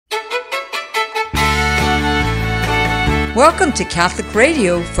Welcome to Catholic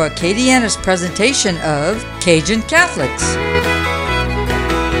Radio for Acadiana's presentation of Cajun Catholics.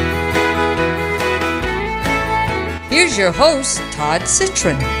 Here's your host, Todd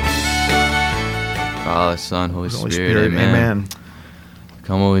Citron. Father, Son, Holy Spirit, amen.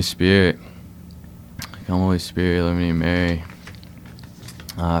 Come, Holy Spirit. Come, Holy Spirit, Illuminating Mary.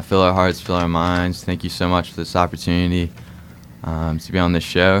 Fill our hearts, fill our minds. Thank you so much for this opportunity to be on this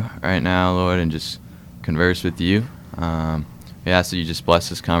show right now, Lord, and just converse with you. We ask that you just bless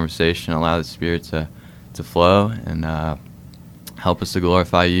this conversation, allow the Spirit to flow, and help us to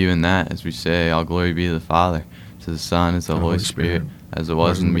glorify you in that, as we say, all glory be to the Father, to the Son, and to the Holy Spirit, as it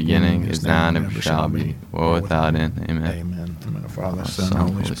was in the beginning, is now, and ever shall be, world without end. Amen. Amen. Amen. Father, Son,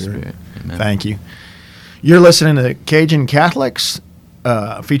 Holy Spirit. Amen. Thank you. You're listening to Cajun Catholics,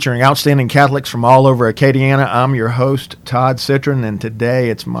 featuring outstanding Catholics from all over Acadiana. I'm your host, Todd Citron, and today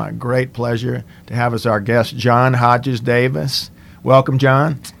it's my great pleasure to have as our guest John Hodges Davis. Welcome,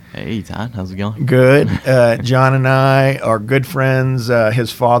 John. Hey, Todd. How's it going? Good. John and I are good friends.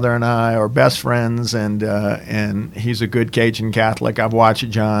 His father and I are best friends, and he's a good Cajun Catholic. I've watched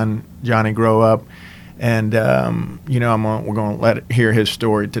Johnny grow up, and we're going to let it hear his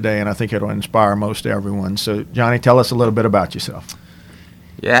story today, and I think it'll inspire most everyone. So, Johnny, tell us a little bit about yourself.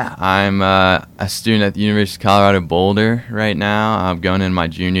 Yeah, I'm a student at the University of Colorado Boulder right now. I'm going in my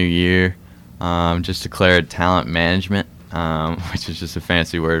junior year. Just declared talent management, which is just a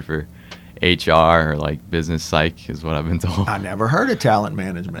fancy word for HR or like business psych is what I've been told. I never heard of talent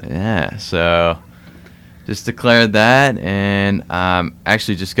management. Yeah, so just declared that, and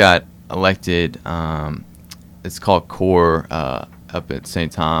actually just got elected. It's called CORE up at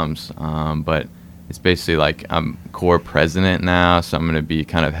St. Tom's, but it's basically like I'm core president now, so I'm going to be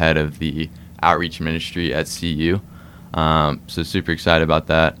kind of head of the outreach ministry at CU. So super excited about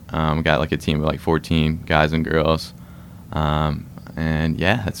that. We got like a team of like 14 guys and girls. And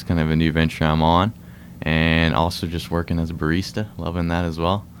yeah, that's kind of a new venture I'm on. And also just working as a barista, loving that as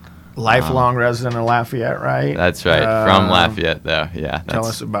well. Lifelong resident of Lafayette, right? That's right, from Lafayette though, yeah. Tell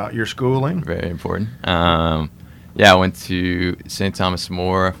us about your schooling. Very important. Yeah, I went to St. Thomas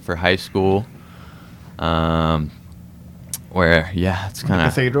More for high school. Where it's kind of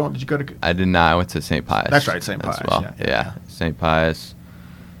Cathedral. Did you go to? I did not. I went to St. Pius. That's right, St. Pius. Well. Yeah, St. Pius.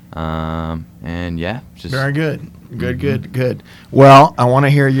 And just very good. Good. Well, I want to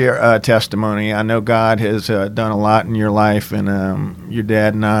hear your testimony. I know God has done a lot in your life, and your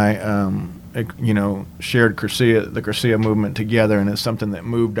dad and I, shared the Cursillo movement together, and it's something that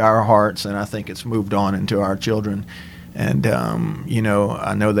moved our hearts, and I think it's moved on into our children. And,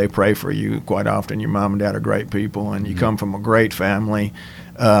 I know they pray for you quite often. Your mom and dad are great people, and you come from a great family.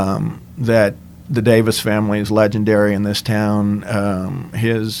 That the Davis family is legendary in this town.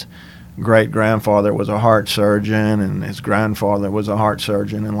 His great-grandfather was a heart surgeon, and his grandfather was a heart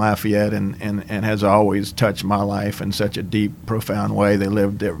surgeon in Lafayette, and has always touched my life in such a deep, profound way.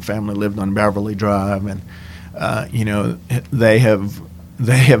 Their family lived on Beverly Drive, and, they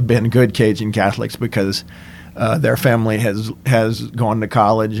have been good Cajun Catholics because their family has gone to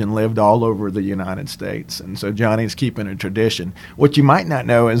college and lived all over the United States. And so Johnny's keeping a tradition. What you might not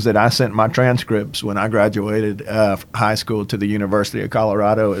know is that I sent my transcripts when I graduated high school to the University of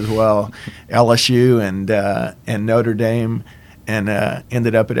Colorado as well, LSU and Notre Dame, and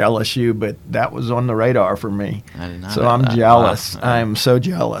ended up at LSU. But that was on the radar for me. I did not so know I'm that. jealous. Wow. I'm so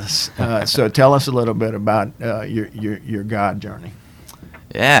jealous. So tell us a little bit about your God journey.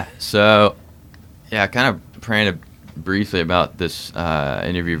 Yeah, so kind of praying briefly about this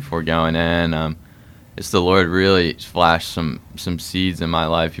interview before going in. It's the Lord really flashed some seeds in my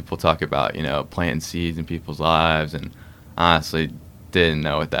life. People talk about planting seeds in people's lives, and honestly didn't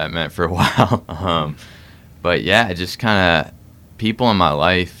know what that meant for a while. But yeah, just kind of people in my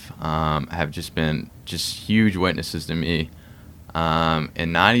life have just been just huge witnesses to me,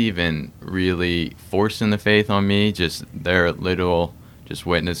 and not even really forcing the faith on me. Just their literal just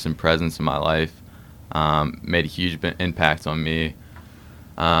witness and presence in my life. Made a huge impact on me.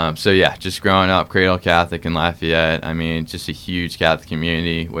 Just growing up, Cradle Catholic in Lafayette, just a huge Catholic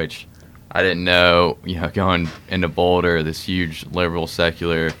community, which I didn't know, going into Boulder, this huge liberal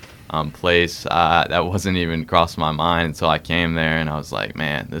secular place, that wasn't even crossing my mind until I came there, and I was like,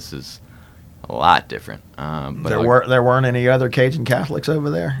 man, this is a lot different. But there weren't any other Cajun Catholics over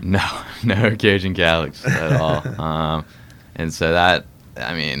there? No Cajun Catholics at all. And so that,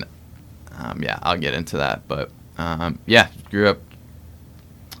 I'll get into that, but grew up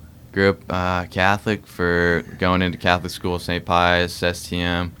Catholic for going into Catholic school, St. Pius,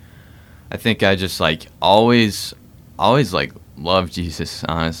 STM. I think I just always love Jesus.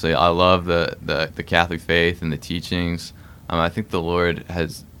 Honestly, I love the Catholic faith and the teachings. I think the Lord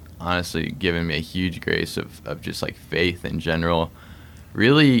has honestly given me a huge grace of just like faith in general.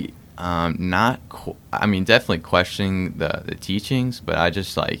 Really, definitely questioning the teachings, but I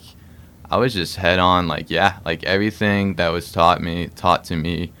was just head on, like, yeah, like everything that was taught to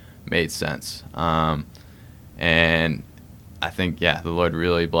me made sense. And I think, the Lord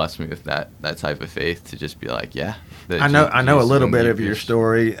really blessed me with that type of faith to just be like, yeah. I know a little bit of your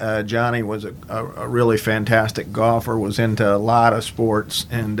story. Johnny was a really fantastic golfer, was into a lot of sports,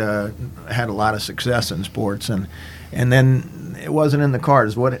 and had a lot of success in sports, and then it wasn't in the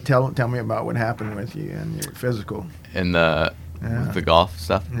cards. Tell me about what happened with you and your physical. In with the golf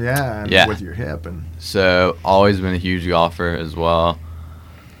stuff? Yeah, with your hip. So, always been a huge golfer as well.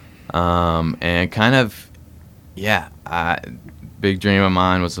 And kind of, big dream of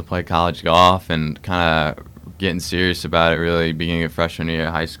mine was to play college golf, and kind of getting serious about it really beginning of freshman year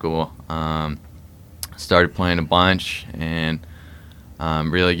of high school. Started playing a bunch, and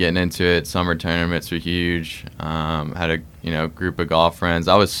really getting into it. Summer tournaments were huge. Had a group of golf friends.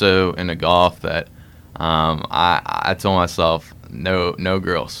 I was so into golf that I told myself no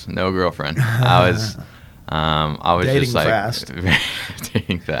girls, no girlfriend. I was dating just like fast.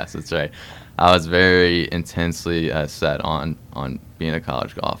 Dating fast. That's right. I was very intensely set on being a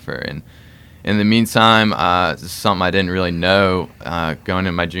college golfer, and in the meantime, this is something I didn't really know going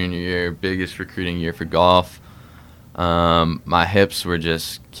into my junior year, biggest recruiting year for golf. My hips were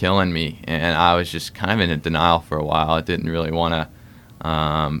just killing me, and I was just kind of in a denial for a while. I didn't really want to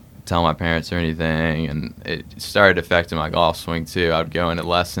tell my parents or anything, and it started affecting my golf swing too. I would go into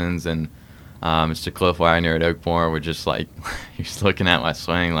lessons, and Mr. Cliff Wagner at Oakmore would just like, he was looking at my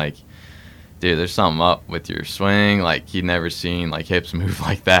swing like, dude, there's something up with your swing. Like, he'd never seen like hips move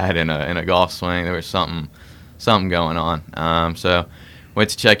like that in a golf swing. There was something going on. So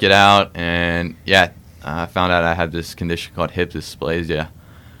went to check it out, and I found out I had this condition called hip dysplasia.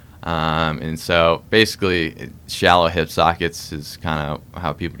 And so basically shallow hip sockets is kind of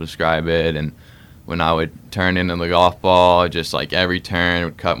how people describe it. And when I would turn into the golf ball, just like every turn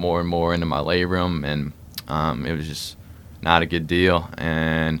would cut more and more into my labrum, and it was just not a good deal.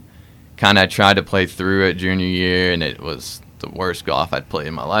 And kind of tried to play through it junior year, and it was the worst golf I'd played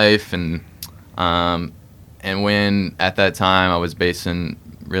in my life. And when at that time I was basing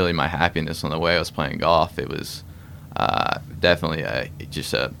really my happiness on the way I was playing golf, it was definitely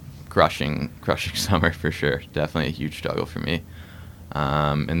just a crushing summer for sure. Definitely a huge struggle for me.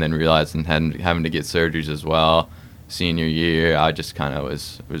 And then realizing having to get surgeries as well. Senior year, I just kind of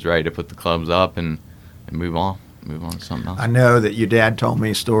was ready to put the clubs up and move on to something else. I know that your dad told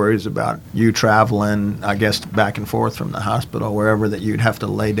me stories about you traveling, I guess, back and forth from the hospital, wherever, that you'd have to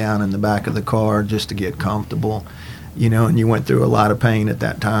lay down in the back of the car just to get comfortable, and you went through a lot of pain at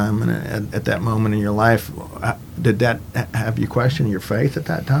that time and at that moment in your life. Did that have you question your faith at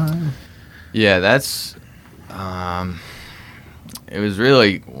that time? Yeah, that's it was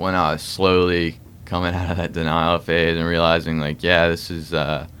really when I was slowly coming out of that denial phase and realizing, like, this is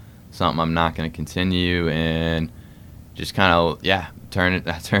something I'm not going to continue, and just kind of I turned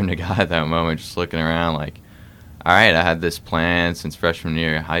to God at that moment, just looking around like, all right, I had this plan since freshman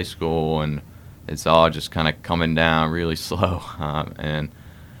year of high school, and it's all just kind of coming down really slow, and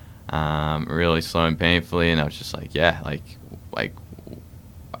really slow and painfully. And I was just like,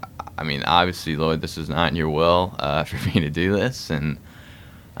 I mean, obviously, Lord, this is not in your will for me to do this. And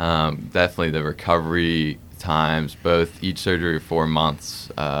definitely the recovery times, both each surgery 4 months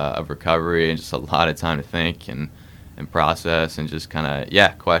of recovery, and just a lot of time to think and process, and just kind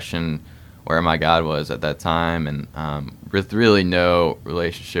of question where my God was at that time, and with really no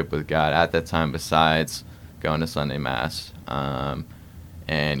relationship with God at that time besides going to Sunday Mass, and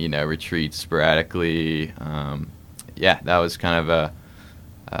retreats sporadically. That was kind of a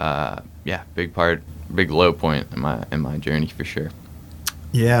big low point in my journey for sure.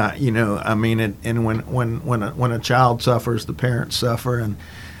 Yeah, I mean, and when a child suffers, the parents suffer, and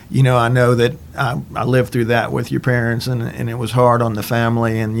I know that I lived through that with your parents, and it was hard on the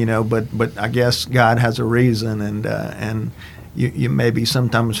family, and but I guess God has a reason, and you maybe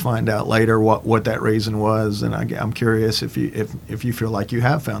sometimes find out later what that reason was, and I'm curious if you feel like you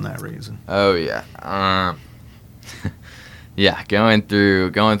have found that reason. Oh yeah. Going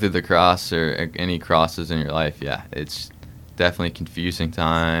through the cross or any crosses in your life, it's definitely a confusing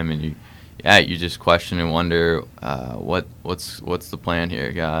time, and you just question and wonder what's the plan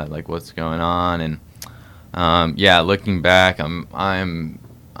here, God, like what's going on. And looking back, I'm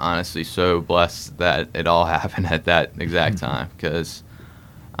honestly so blessed that it all happened at that exact time, because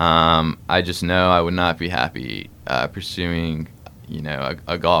I just know I would not be happy pursuing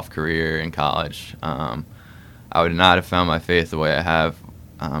a golf career in college. I would not have found my faith the way I have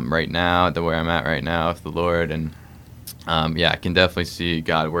right now, the way I'm at right now with the Lord. And I can definitely see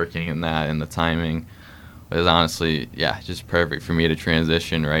God working in that, and the timing was honestly, just perfect for me to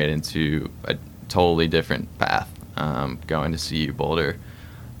transition right into a totally different path, going to CU Boulder,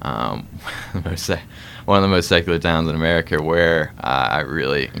 one of the most secular towns in America, where I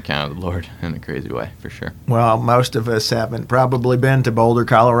really encountered the Lord in a crazy way, for sure. Well, most of us haven't probably been to Boulder,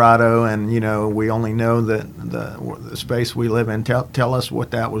 Colorado, and we only know the space we live in. Tell us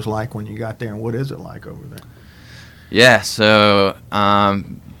what that was like when you got there, and what is it like over there? Yeah, so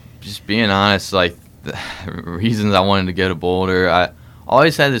just being honest, like the reasons I wanted to go to Boulder, I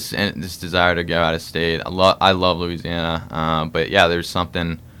always had this desire to go out of state. I love Louisiana, but there's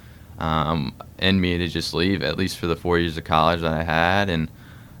something in me to just leave, at least for the 4 years of college that I had. And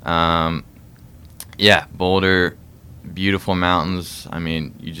Boulder, beautiful mountains. I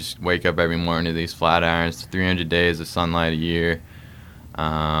mean, you just wake up every morning to these flat irons, 300 days of sunlight a year.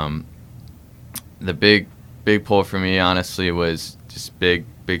 The big pull for me, honestly, was just big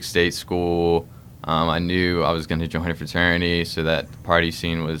state school. I knew I was going to join a fraternity, so that party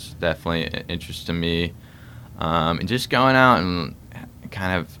scene was definitely an interest to me. And just going out and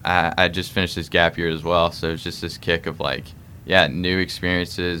I just finished this gap year as well, so it's just this kick of new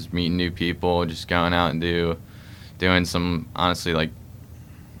experiences, meeting new people, just going out and doing some, honestly,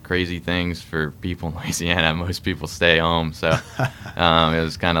 crazy things for people in Louisiana. Most people stay home, so it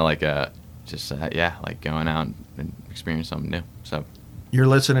was kind of going out and experience something new. So you're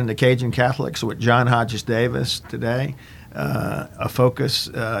listening to Cajun Catholics with John Hodges Davis today. A Focus.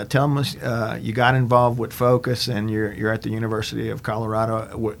 Tell us, you got involved with Focus, and you're at the University of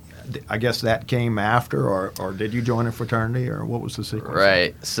Colorado. I guess that came after, or did you join a fraternity, or what was the sequence?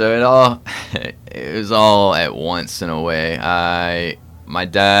 Right. So it was all at once in a way. My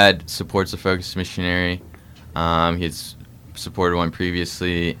dad supports the Focus Missionary. He's supported one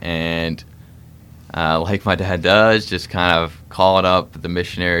previously, and like my dad does, just kind of called up the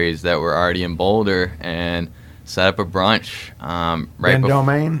missionaries that were already in Boulder and set up a brunch. Ben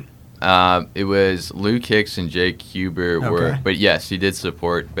Domain? It was Luke Hicks and Jake Huber but yes, he did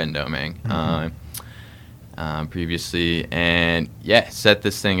support Ben Domain previously, and set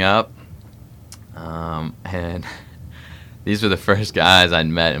this thing up. And these were the first guys I'd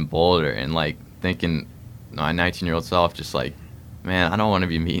met in Boulder, and thinking, my 19-year-old self, just man, I don't want to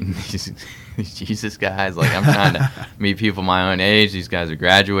be meeting these Jesus guys. I'm trying to meet people my own age. These guys are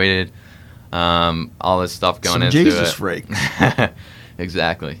graduated. All this stuff going into Jesus it. freak.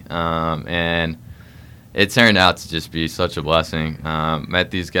 Exactly. And it turned out to just be such a blessing. Met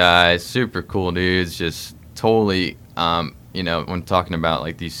these guys, super cool dudes, just totally, when talking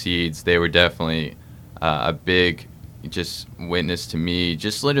about these seeds, they were definitely a big just witness to me,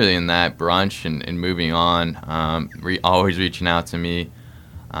 just literally in that brunch and moving on, always reaching out to me.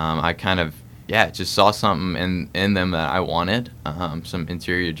 I kind of, just saw something in them that I wanted, some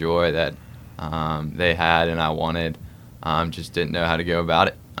interior joy that they had and I wanted, just didn't know how to go about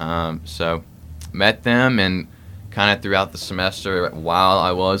it. So met them, and kind of throughout the semester while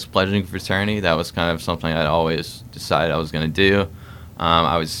I was pledging fraternity, that was kind of something I'd always decided I was going to do.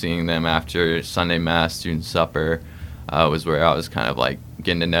 I was seeing them after Sunday Mass, student supper, was where I was kind of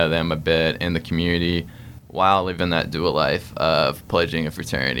getting to know them a bit in the community while living that dual life of pledging a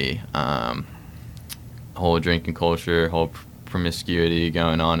fraternity. Whole drinking culture, whole promiscuity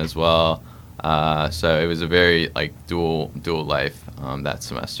going on as well. So it was a very dual life that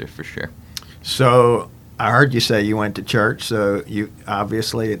semester, for sure. So I heard you say you went to church. So you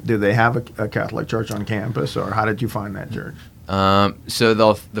obviously, do they have a Catholic church on campus, or how did you find that church? So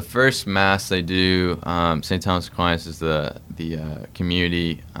the first Mass they do, St. Thomas Aquinas is the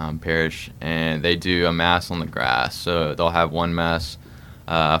community parish, and they do a Mass on the grass. So they'll have one Mass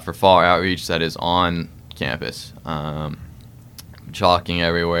for fall outreach that is on campus, chalking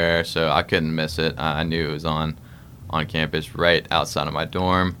everywhere, so I couldn't miss it. I knew it was on campus right outside of my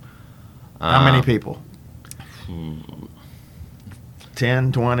dorm. How many people?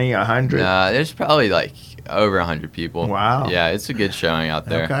 10, 20, 100? There's probably over 100 people. Wow. Yeah, it's a good showing out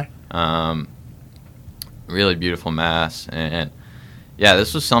there. Okay. Really beautiful Mass, and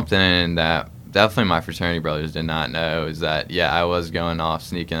this was something that definitely my fraternity brothers did not know, is that I was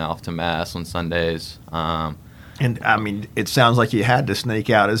sneaking off to Mass on Sundays. And I mean, it sounds like you had to sneak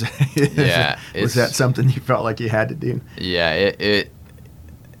out. Was that something you felt like you had to do? Yeah,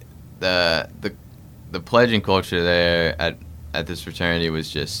 the pledging culture there at this fraternity was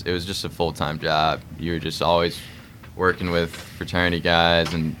just a full-time job. You were just always working with fraternity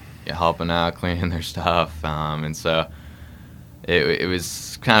guys and helping out, cleaning their stuff, and so it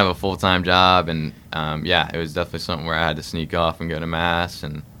was kind of a full-time job, and it was definitely something where I had to sneak off and go to mass,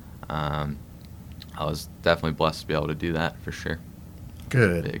 and I was definitely blessed to be able to do that for sure.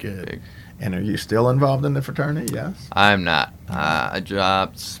 Good, good. And are you still involved in the fraternity? Yes. I'm not. I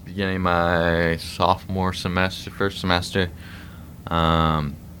dropped beginning my sophomore semester, first semester. So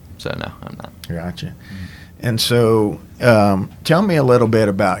no, I'm not. Gotcha. And so, tell me a little bit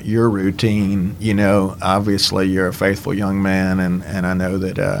about your routine. You know, obviously you're a faithful young man, and I know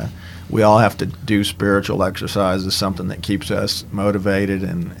that we all have to do spiritual exercises, something that keeps us motivated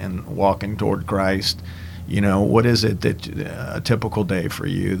and walking toward Christ. You know, what is it that a typical day for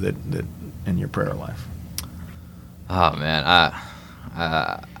you that in your prayer life? Oh man,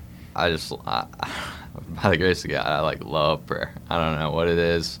 I just by the grace of God, I love prayer. I don't know what it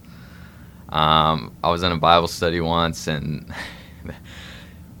is. I was in a Bible study once, and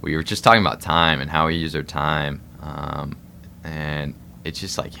we were just talking about time and how we use our time, and it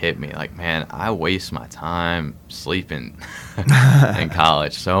just hit me man, I waste my time sleeping in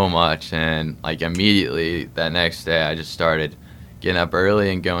college so much. And immediately that next day I just started getting up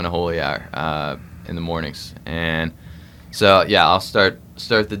early and going to Holy Hour in the mornings. And so I'll start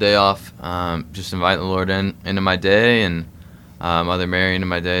the day off just inviting the Lord into my day, and Mother Mary into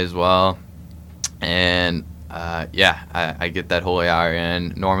my day as well. And I get that Holy Hour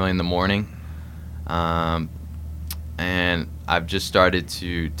in normally in the morning, and I've just started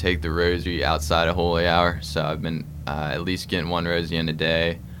to take the rosary outside of Holy Hour, so I've been at least getting one rosary in a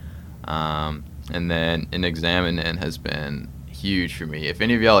day, and then an examen has been huge for me. If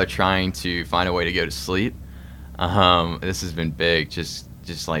any of y'all are trying to find a way to go to sleep, this has been big. Just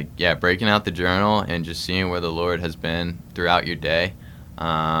breaking out the journal and just seeing where the Lord has been throughout your day.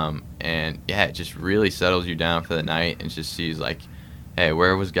 It just really settles you down for the night and just sees hey,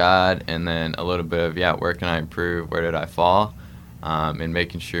 where was God? And then a little bit of, where can I improve? Where did I fall? And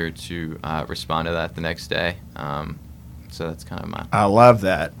making sure to respond to that the next day. So that's kind of my... I love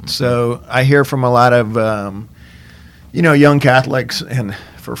that. Mm-hmm. So I hear from a lot of, young Catholics, and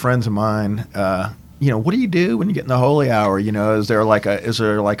for friends of mine, what do you do when you get in the Holy Hour? Is there like a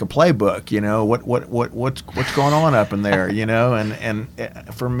playbook? What's going on up in there?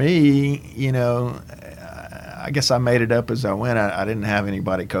 And for me, I guess I made it up as I went. I didn't have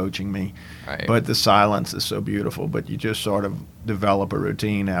anybody coaching me, right. But the silence is so beautiful. But you just sort of develop a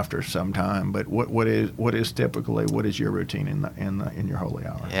routine after some time. But what is typically your routine in your Holy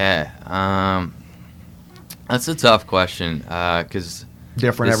Hour? Yeah, that's a tough question because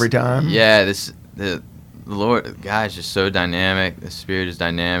different every time. Yeah, the Lord, God is just so dynamic. The Spirit is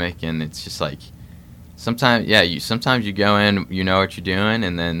dynamic, and it's just sometimes you go in, you know what you're doing,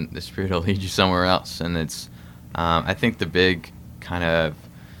 and then the Spirit will lead you somewhere else. And it's I think the big kind of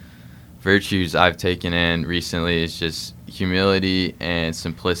virtues I've taken in recently is just humility and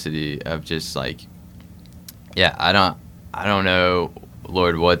simplicity of just I don't know,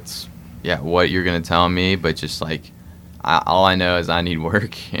 Lord, what you're gonna tell me, but just all I know is I need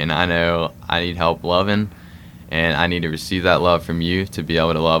work, and I know I need help loving, and I need to receive that love from you to be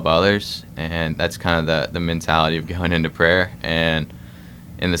able to love others. And that's kind of the mentality of going into prayer, and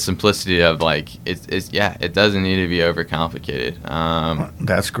the simplicity of it doesn't need to be overcomplicated.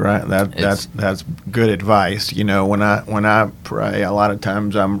 That's great. That's good advice. When I pray, a lot of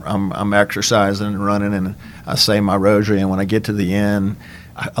times I'm exercising and running, and I say my rosary, and when I get to the end,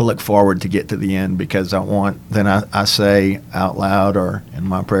 I look forward to get to the end, because I say out loud, or in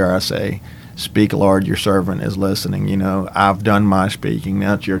my prayer I say, "Speak, Lord, your servant is listening." I've done my speaking.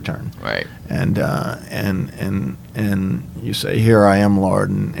 Now it's your turn. Right. And you say, "Here I am, Lord,"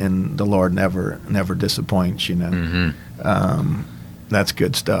 and the Lord never disappoints. Mm-hmm. That's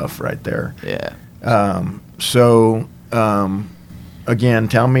good stuff right there. Yeah. Again,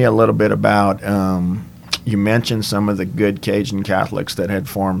 tell me a little bit about. You mentioned some of the good Cajun Catholics that had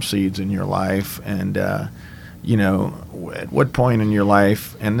formed seeds in your life, and at what point in your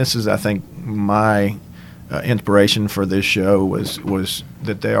life, and this is, I think, my inspiration for this show was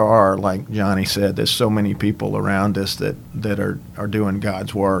that there are, like Johnny said, there's so many people around us that are doing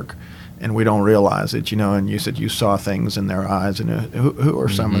God's work, and we don't realize it, and you said you saw things in their eyes, and who are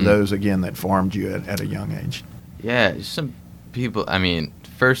some of those, again, that formed you at a young age? Yeah, some people,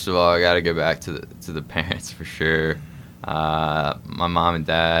 first of all, I got to go back to the parents for sure. My mom and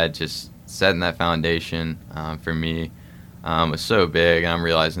dad just setting that foundation for me was so big, and I'm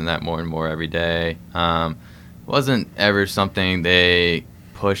realizing that more and more every day. Wasn't ever something they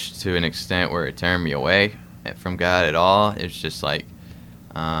pushed to an extent where it turned me away from God at all. It's just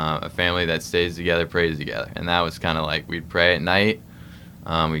a family that stays together, prays together, and that was kind of we'd pray at night.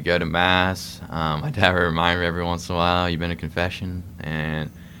 We go to mass. My dad would remind me every once in a while, "You've been to confession," and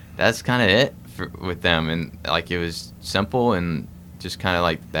that's kind of it with them. And like it was simple and just kind of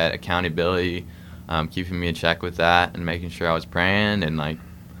like that accountability, keeping me in check with that and making sure I was praying. And like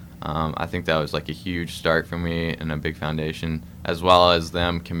I think that was like a huge start for me and a big foundation, as well as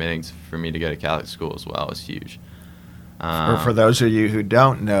them committing for me to go to Catholic school as well was huge. For those of you who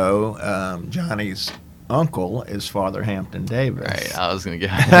don't know, Johnny's uncle is Father Hampton Davis. Right, I was going to get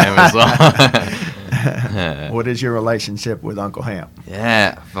him as well. What is your relationship with Uncle Hamp?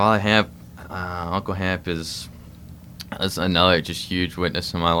 Yeah, Father Hamp, Uncle Hamp is another just huge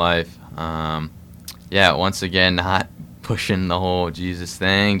witness in my life. Yeah, once again, not pushing the whole Jesus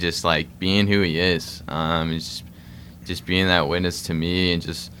thing, just like being who he is. Just being that witness to me, and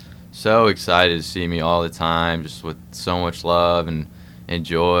just so excited to see me all the time, just with so much love and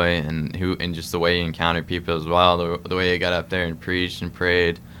joy, and just the way he encountered people as well. The way he got up there and preached and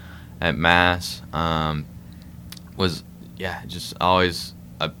prayed at mass was just always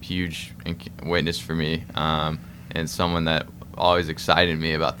a huge witness for me, and someone that always excited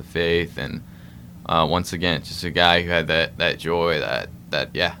me about the faith. And once again, just a guy who had that joy that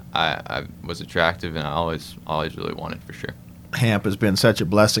I was attractive, and I always really wanted, for sure. Hamp has been such a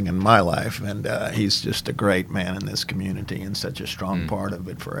blessing in my life, and he's just a great man in this community and such a strong part of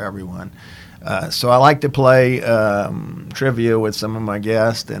it for everyone. So I like to play trivia with some of my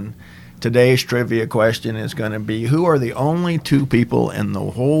guests, and today's trivia question is going to be, who are the only two people in the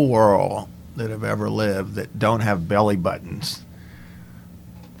whole world that have ever lived that don't have belly buttons?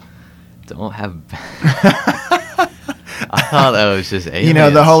 Don't have... I thought that was just aliens. You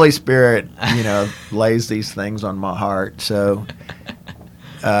know, the Holy Spirit, lays these things on my heart. So,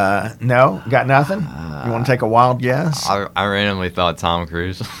 no, got nothing? You want to take a wild guess? I randomly thought Tom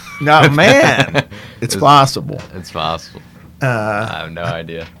Cruise. No, man. It's possible. It's possible. I have no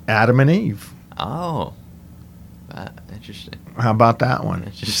idea. Adam and Eve. Oh. Interesting. How about that one?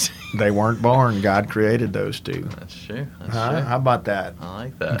 Interesting. They weren't born. God created those two. That's true. How about that? I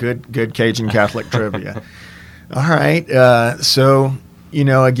like that. Good Cajun Catholic trivia. All right. So,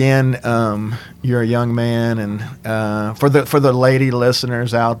 again, you're a young man, and for the lady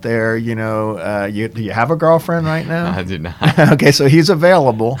listeners out there, do you have a girlfriend right now? I do not. Okay, so he's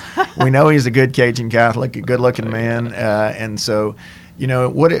available. We know he's a good Cajun Catholic, a good-looking man, and so,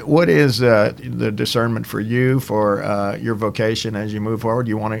 what is the discernment for you for your vocation as you move forward?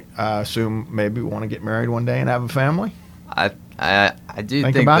 You want to assume maybe want to get married one day and have a family? I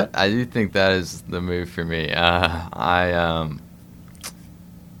do think that is the move for me.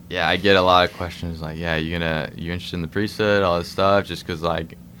 I get a lot of questions like, you interested in the priesthood, all this stuff, just because I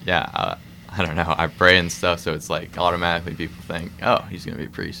don't know, I pray and stuff, so it's like automatically people think, oh, he's gonna be a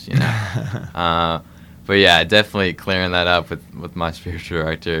priest, But yeah, definitely clearing that up with my spiritual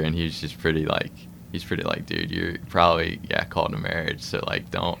director, and he's pretty like, dude, you're probably called to marriage, so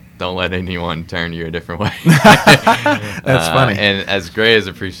like don't let anyone turn you a different way. That's funny. And as great as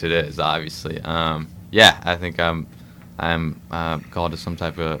a priesthood is, obviously, I think I'm called to some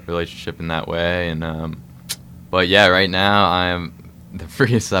type of relationship in that way, and but right now I'm the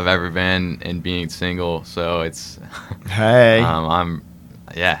freest I've ever been in being single, so it's hey, I'm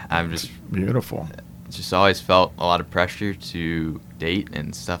just beautiful. Just always felt a lot of pressure to date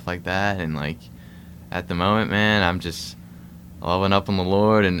and stuff like that, and like at the moment, man, I'm just loving up on the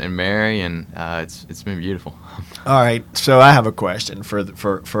Lord and Mary, and it's been beautiful. All right, so I have a question for a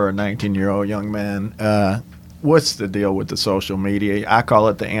 19-year-old young man. What's the deal with the social media? I call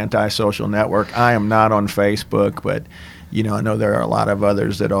it the anti-social network. I am not on Facebook, but I know there are a lot of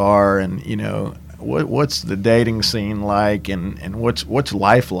others that are, and what's the dating scene like, and what's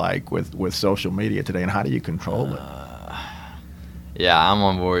life like with social media today, and how do you control it? I'm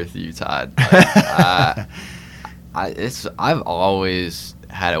on board with you, Todd. I've always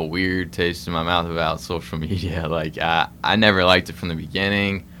had a weird taste in my mouth about social media. Like I never liked it from the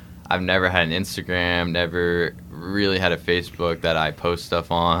beginning. I've never had an Instagram, never really had a Facebook that I post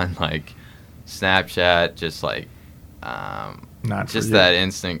stuff on, like Snapchat, just like Not just that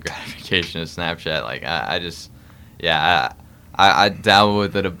instant gratification of Snapchat. Like I dabble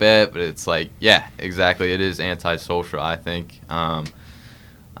with it a bit, but it's like, exactly. It is antisocial, I think. I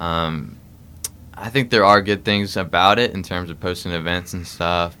think there are good things about it in terms of posting events and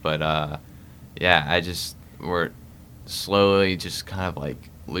stuff, but we're slowly just kind of like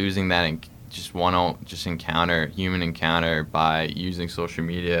losing that and just human encounter by using social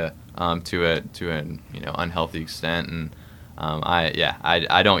media to an unhealthy extent, and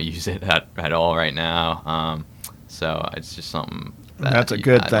I don't use it at all right now. So it's just something that's a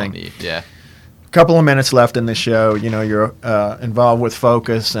good thing. Don't need. Yeah. Couple of minutes left in the show. You know, you're involved with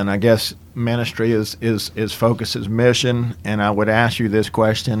Focus, and I guess ministry is Focus's mission. And I would ask you this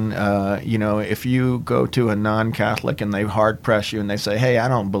question: you know, if you go to a non-Catholic and they hard press you and they say, "Hey, I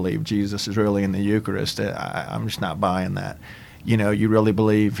don't believe Jesus is really in the Eucharist. I'm just not buying that." You know, you really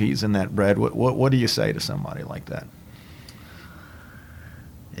believe he's in that bread. What do you say to somebody like that?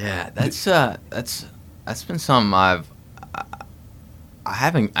 Yeah, that's been something I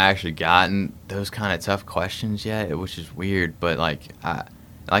haven't actually gotten those kind of tough questions yet, which is weird. But like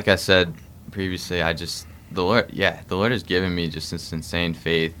I said previously, the Lord has given me just this insane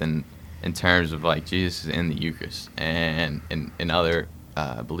faith, and in terms of like Jesus is in the Eucharist and in other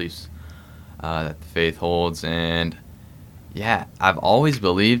beliefs that the faith holds. And yeah, I've always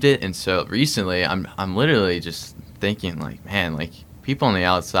believed it, and so recently I'm literally just thinking like, man, like people on the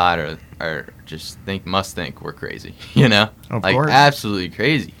outside are just must think we're crazy, you know, of like course. Absolutely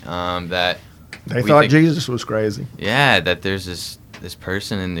crazy. That they thought Jesus was crazy. Yeah, that there's this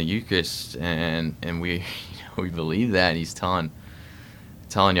person in the Eucharist, and we we believe that, and he's telling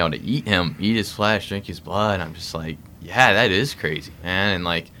y'all to eat his flesh, drink his blood. And I'm just like, yeah, that is crazy, man. And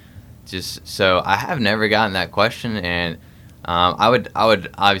like, just so I have never gotten that question, and I would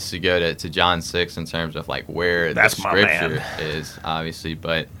obviously go to John 6 in terms of like where that's the scripture is, obviously,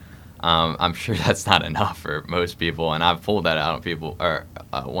 but I'm sure that's not enough for most people, and I've pulled that out on people, or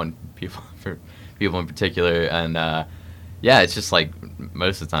for people in particular, and yeah, it's just like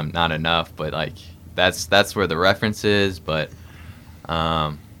most of the time not enough, but like that's where the reference is, but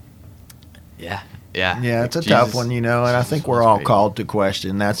yeah, it's a tough one, you know, and I think we're all called to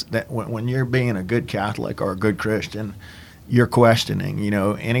question. That when you're being a good Catholic or a good Christian, you're questioning, you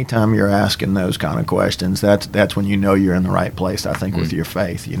know. Anytime you're asking those kind of questions, that's when you know you're in the right place, I think, with your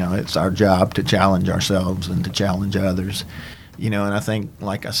faith. You know, it's our job to challenge ourselves and to challenge others, you know. And I think,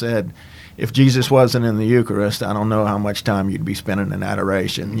 like I said, if Jesus wasn't in the Eucharist, I don't know how much time you'd be spending in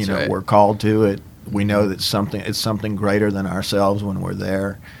adoration. You know, right. We're called to it. We know that it's something greater than ourselves when we're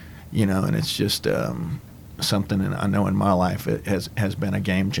there, you know, and it's just something, and I know in my life it has been a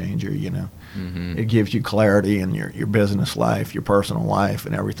game changer, you know. Mm-hmm. It gives you clarity in your business life, your personal life,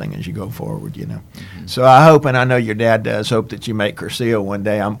 and everything as you go forward, you know. Mm-hmm. So I hope, and I know your dad does, hope that you make Cursillo one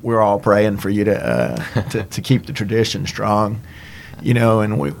day. We're all praying for you to keep the tradition strong, you know.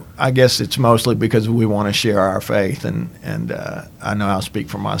 And I guess it's mostly because we want to share our faith, and I know I'll speak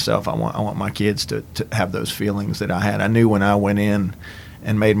for myself. I want my kids to have those feelings that I had. I knew when I went in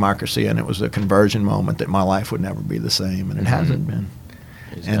and made my Cursillo, and it was a conversion moment, that my life would never be the same, and it hasn't been.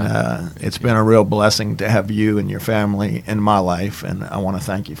 And it's been a real blessing to have you and your family in my life, and I want to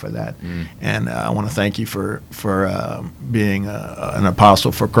thank you for that. And I want to thank you for being an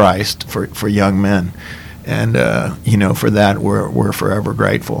apostle for Christ for young men, and you know, for that we're forever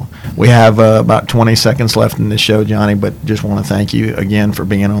grateful. We have about 20 seconds left in this show, Johnny, but just want to thank you again for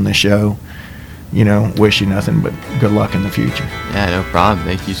being on the show. You know, wish you nothing but good luck in the future. Yeah, no problem.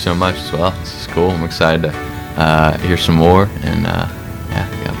 Thank you so much as well. This is cool. I'm excited to hear some more, and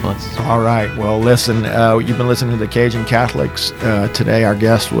yeah, God bless. All right. Well, listen, you've been listening to the Cajun Catholics. Today our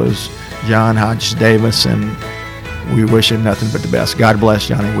guest was John Hodges Davis, and we wish him nothing but the best. God bless,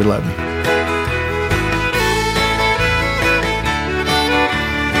 Johnny. We love you.